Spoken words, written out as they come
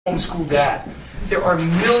homeschool dad. There are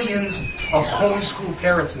millions of homeschool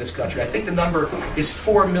parents in this country. I think the number is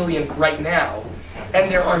 4 million right now.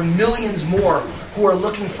 And there are millions more who are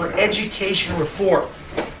looking for education reform.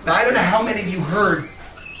 Now, I don't know how many of you heard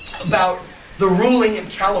about the ruling in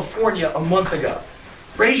California a month ago.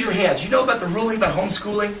 Raise your hands. You know about the ruling about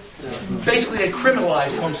homeschooling? Basically, they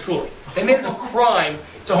criminalized homeschooling. They made it a crime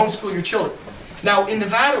to homeschool your children. Now, in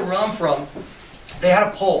Nevada, where I'm from, they had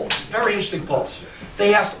a poll, very interesting poll.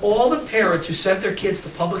 They asked all the parents who sent their kids to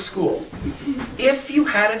public school, if you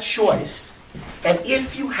had a choice, and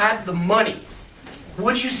if you had the money,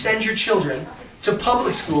 would you send your children to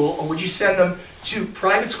public school, or would you send them to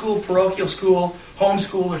private school, parochial school,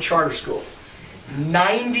 homeschool, or charter school?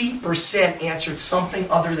 90% answered something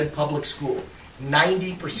other than public school.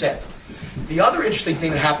 90%. The other interesting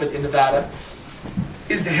thing that happened in Nevada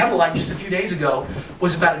is the headline just a few days ago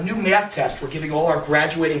was about a new math test we're giving all our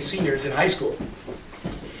graduating seniors in high school.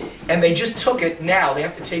 And they just took it now. They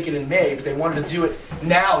have to take it in May, but they wanted to do it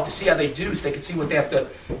now to see how they do, so they could see what they have to,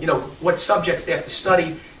 what subjects they have to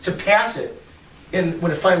study to pass it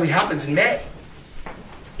when it finally happens in May.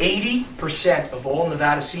 80% of all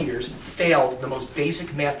Nevada seniors failed the most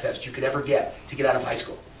basic math test you could ever get to get out of high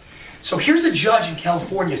school. So here's a judge in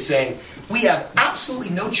California saying, we have absolutely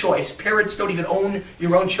no choice. Parents don't even own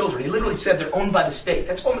your own children. He literally said they're owned by the state.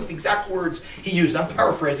 That's almost the exact words he used. I'm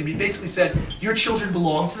paraphrasing, but he basically said, your children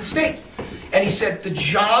belong to the state. And he said, the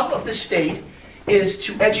job of the state is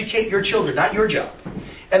to educate your children, not your job.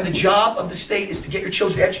 And the job of the state is to get your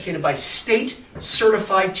children educated by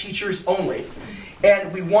state-certified teachers only.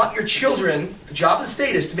 And we want your children, the job of the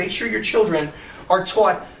state is to make sure your children are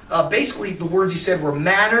taught, basically the words he said were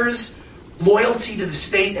manners, loyalty to the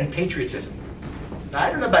state, and patriotism. Now,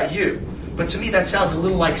 I don't know about you, but to me that sounds a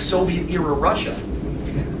little like Soviet-era Russia.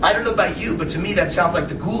 I don't know about you, but to me that sounds like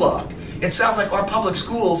the Gulag. It sounds like our public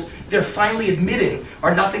schools, they're finally admitting,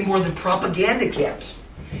 are nothing more than propaganda camps.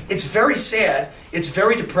 It's very sad, it's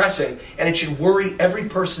very depressing, and it should worry every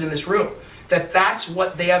person in this room that that's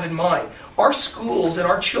what they have in mind. Our schools and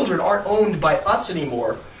our children aren't owned by us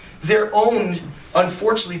anymore. They're owned,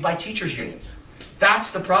 unfortunately, by teachers' unions.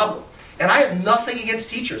 That's the problem. And I have nothing against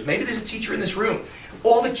teachers. Maybe there's a teacher in this room.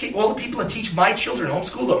 All the people that teach my children,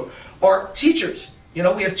 homeschool them, are teachers. We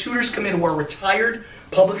have tutors come in who are retired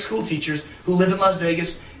public school teachers who live in Las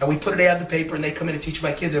Vegas, and we put an ad in the paper, and they come in and teach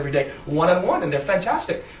my kids every day, one-on-one, and they're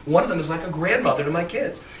fantastic. One of them is like a grandmother to my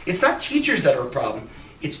kids. It's not teachers that are a problem.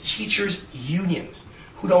 It's teachers' unions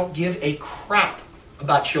who don't give a crap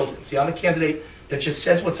about children. See, I'm the candidate that just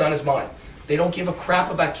says what's on his mind. They don't give a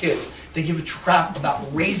crap about kids. They give a crap about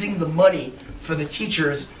raising the money for the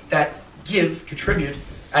teachers that contribute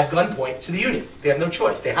at gunpoint to the union. They have no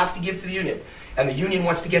choice. They have to give to the union. And the union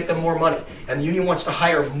wants to get them more money. And the union wants to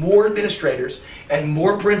hire more administrators and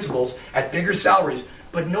more principals at bigger salaries.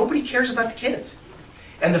 But nobody cares about the kids.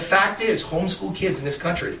 And the fact is, homeschool kids in this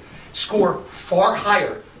country score far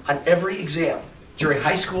higher on every exam during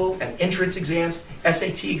high school and entrance exams,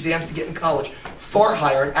 SAT exams to get in college, far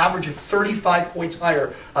higher, an average of 35 points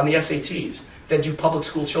higher on the SATs than do public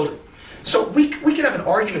school children. So we can have an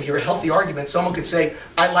argument here, a healthy argument. Someone could say,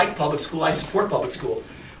 I like public school, I support public school.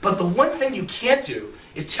 But the one thing you can't do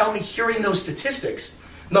is tell me, hearing those statistics,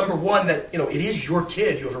 number one, that it is your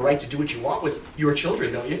kid. You have a right to do what you want with your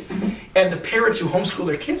children, don't you? And the parents who homeschool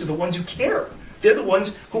their kids are the ones who care. They're the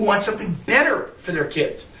ones who want something better for their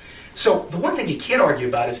kids. So the one thing you can't argue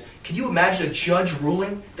about is, can you imagine a judge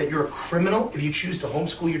ruling that you're a criminal if you choose to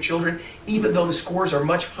homeschool your children, even though the scores are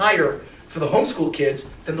much higher for the homeschool kids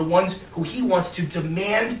than the ones who he wants to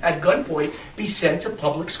demand at gunpoint be sent to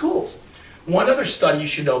public schools? One other study you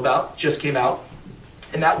should know about just came out,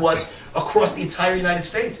 and that was across the entire United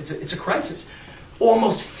States. It's a crisis.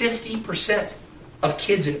 Almost 50% of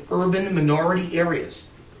kids in urban minority areas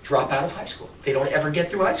drop out of high school. They don't ever get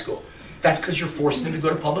through high school. That's because you're forcing them to go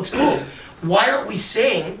to public schools. Why aren't we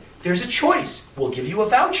saying there's a choice? We'll give you a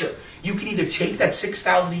voucher. You can either take that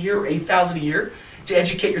 $6,000 a year or $8,000 a year to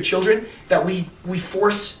educate your children, that we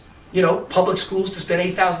force public schools to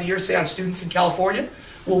spend $8,000 a year, say, on students in California.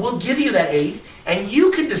 Well, we'll give you that $8,000, and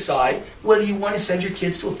you can decide whether you want to send your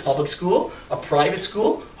kids to a public school, a private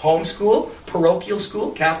school, homeschool, parochial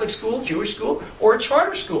school, Catholic school, Jewish school, or a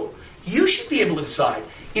charter school. You should be able to decide.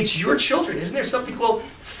 It's your children. Isn't there something called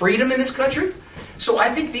freedom in this country? So I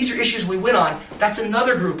think these are issues we win on. That's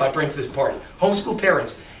another group I bring to this party, homeschool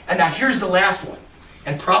parents. And now here's the last one,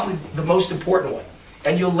 and probably the most important one.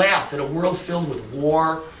 And you'll laugh, in a world filled with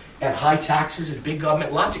war and high taxes and big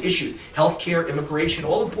government, lots of issues, healthcare, immigration,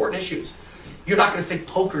 all important issues. You're not going to think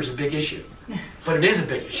poker's a big issue, but it is a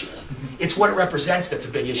big issue. It's what it represents that's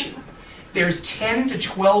a big issue. There's 10 to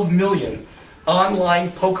 12 million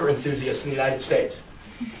online poker enthusiasts in the United States.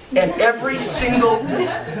 And every single,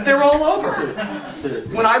 they're all over.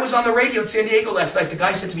 When I was on the radio in San Diego last night, the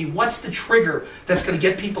guy said to me, what's the trigger that's going to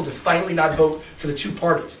get people to finally not vote for the two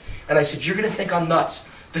parties? And I said, you're going to think I'm nuts.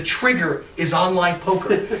 The trigger is online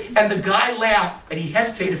poker. And the guy laughed, and he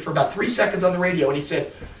hesitated for about 3 seconds on the radio, and he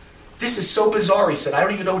said, this is so bizarre. He said, I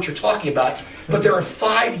don't even know what you're talking about, but there are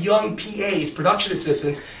 5 young PAs, production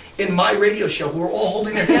assistants, in my radio show who are all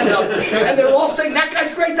holding their hands up, and they're all saying, that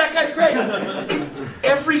guy's great, that guy's great.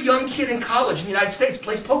 Every young kid in college in the United States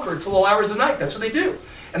plays poker until all hours of the night. That's what they do.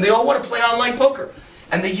 And they all want to play online poker.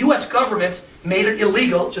 And the US government made it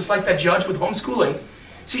illegal, just like that judge with homeschooling.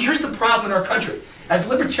 See, here's the problem in our country. As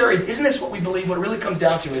libertarians, isn't this what we believe? What it really comes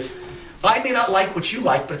down to is, I may not like what you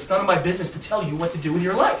like, but it's none of my business to tell you what to do with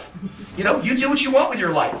your life. You know, you do what you want with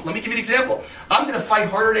your life. Let me give you an example. I'm going to fight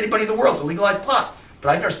harder than anybody in the world to legalize pot. But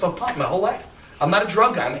I've never smoked pot in my whole life. I'm not a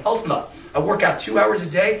drug guy. I'm a health nut. I work out 2 hours a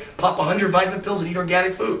day, pop 100 vitamin pills, and eat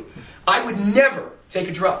organic food. I would never take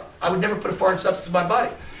a drug. I would never put a foreign substance in my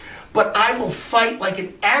body. But I will fight like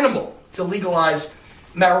an animal to legalize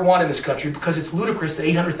marijuana in this country because it's ludicrous that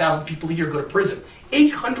 800,000 people a year go to prison.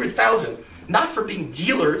 800,000. Not for being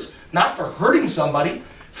dealers, not for hurting somebody,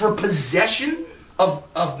 for possession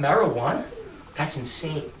of marijuana? That's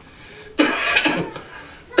insane.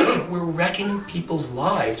 We're wrecking people's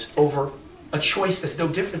lives over a choice that's no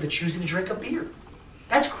different than choosing to drink a beer.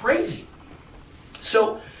 That's crazy.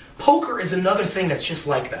 So poker is another thing that's just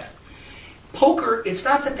like that. Poker, it's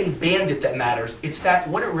not that they banned it that matters, it's that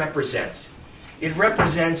what it represents. It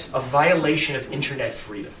represents a violation of internet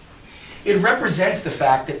freedom. It represents the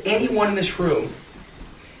fact that anyone in this room,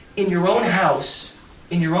 in your own house,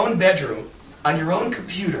 in your own bedroom, on your own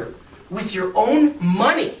computer, with your own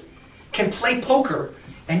money, can play poker,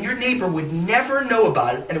 and your neighbor would never know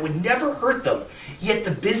about it, and it would never hurt them. Yet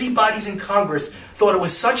the busybodies in Congress thought it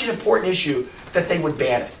was such an important issue that they would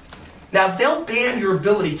ban it. Now, if they'll ban your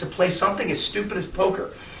ability to play something as stupid as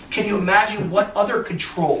poker, can you imagine what other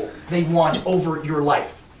control they want over your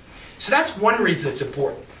life? So that's one reason it's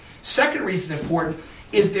important. Second reason it's important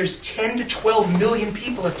is there's 10 to 12 million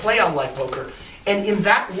people that play online poker, and in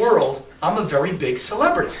that world, I'm a very big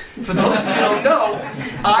celebrity. For those of you who don't know,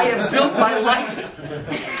 I have built my life.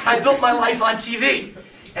 I built my life on TV.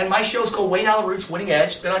 And my show is called Allyn Root's Winning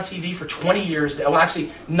Edge. It's been on TV for 20 years now. Well,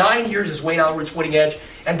 actually, 9 years is Allyn Root's Winning Edge.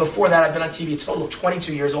 And before that, I've been on TV a total of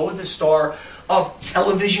 22 years, always the star of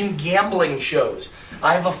television gambling shows.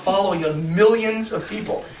 I have a following of millions of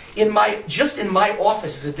people. Just in my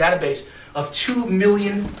office is a database of 2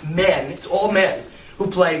 million men, it's all men, who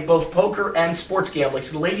play both poker and sports gambling.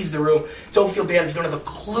 So the ladies in the room, don't feel bad if you don't have a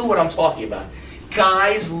clue what I'm talking about.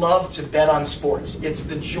 Guys love to bet on sports. It's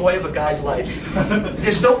the joy of a guy's life.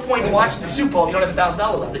 There's no point in watching the Super Bowl if you don't have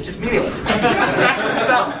 $1,000 on it. It's just meaningless. That's what it's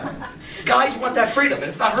about. Guys want that freedom, and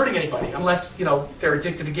it's not hurting anybody unless, you know, they're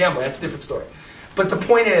addicted to gambling. That's a different story. But the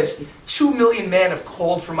point is, 2 million men have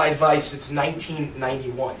called for my advice since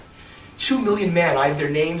 1991. 2 million men. I have their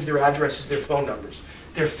names, their addresses, their phone numbers.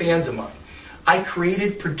 They're fans of mine. I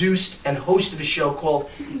created, produced, and hosted a show called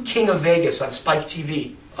King of Vegas on Spike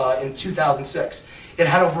TV in 2006. It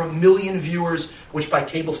had over 1 million viewers, which by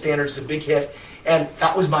cable standards is a big hit, and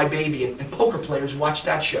that was my baby, and poker players watched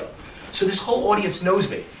that show. So this whole audience knows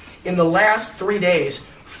me. In the last 3 days,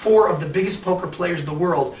 4 of the biggest poker players in the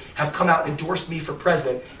world have come out and endorsed me for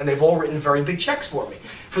president, and they've all written very big checks for me.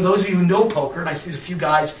 For those of you who know poker, and I see there's a few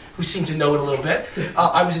guys who seem to know it a little bit,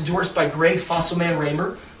 I was endorsed by Greg Fossilman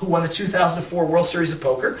Raymer, who won the 2004 World Series of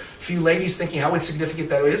Poker. A few ladies thinking how insignificant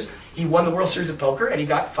that is. He won the World Series of Poker, and he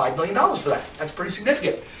got $5 million for that. That's pretty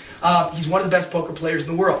significant. He's one of the best poker players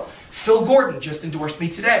in the world. Phil Gordon just endorsed me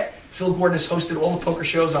today. Phil Gordon has hosted all the poker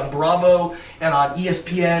shows on Bravo and on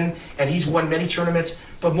ESPN, and he's won many tournaments.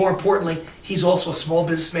 But more importantly, he's also a small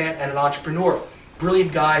businessman and an entrepreneur.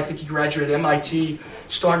 Brilliant guy. I think he graduated MIT,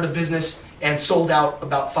 started a business, and sold out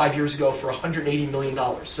about 5 years ago for $180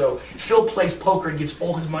 million. So Phil plays poker and gives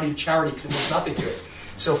all his money to charity because it means nothing to him.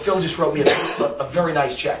 So Phil just wrote me a very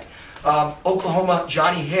nice check. Oklahoma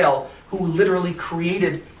Johnny Hale, who literally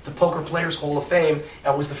created the Poker Players Hall of Fame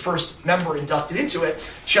and was the first member inducted into it,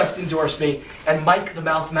 just endorsed me. And Mike the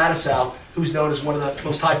Mouth Matisow, who's known as one of the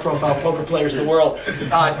most high-profile poker players in the world,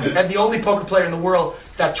 and the only poker player in the world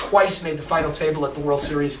that twice made the final table at the World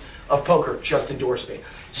Series of Poker, just endorsed me.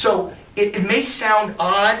 So it may sound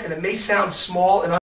odd and it may sound small and